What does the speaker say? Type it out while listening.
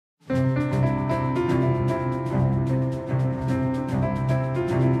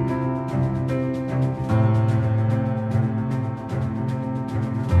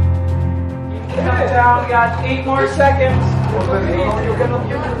we got 8 more seconds.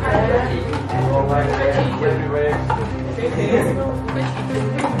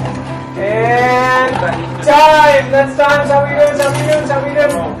 And time! That's time! How we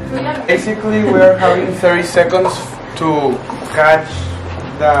doing? Basically, we're having 30 seconds to catch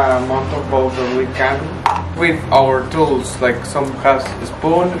the amount of balls that we can with our tools. Like some has a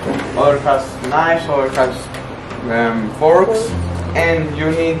spoon, other has knives, other has forks, and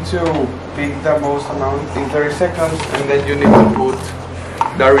you need to pick the most amount in 30 seconds, and then you need to put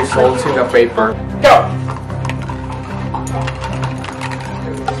the results in the paper. Go!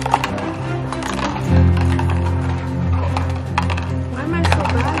 Why am I so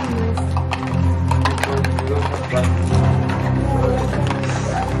bad at this?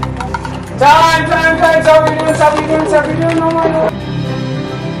 Time! How we doing? No more.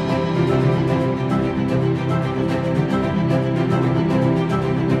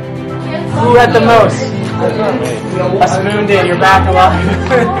 Who had the most? A spoon did. You're back alive.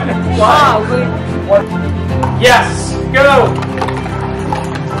 Wow. Yes. Go.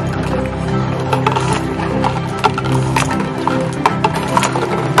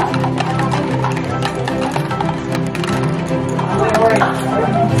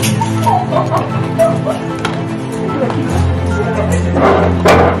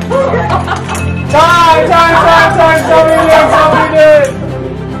 Time. Somebody did.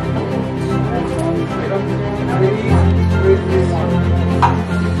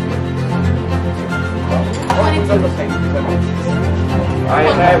 I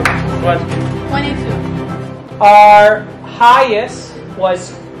have 22. Our highest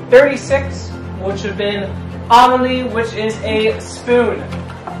was 36, which would have been Amelie, which is a spoon.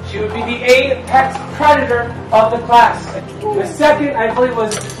 She would be the apex predator of the class. The second, I believe,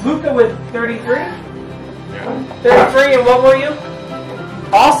 was Luca with 33. 33, and what were you?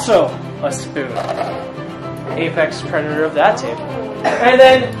 Also a spoon. Apex predator of that table. And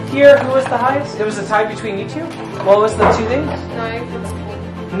then here, who was the highest? It was a tie between you two. What was the two things?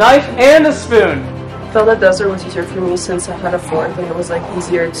 Knife and a spoon. I felt that desert was easier for me since I had a fork and it was like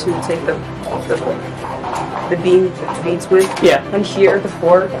easier to take the beads with. Yeah. And here the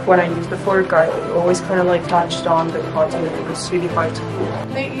fork, when I used the fork, I always kind of like touched on the continent. It was really hard to pull.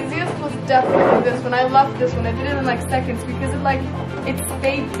 The easiest was definitely this one. I loved this one. I did it in like seconds because it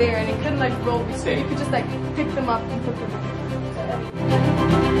stayed there and it couldn't like roll. So you could just like pick them up and put them in.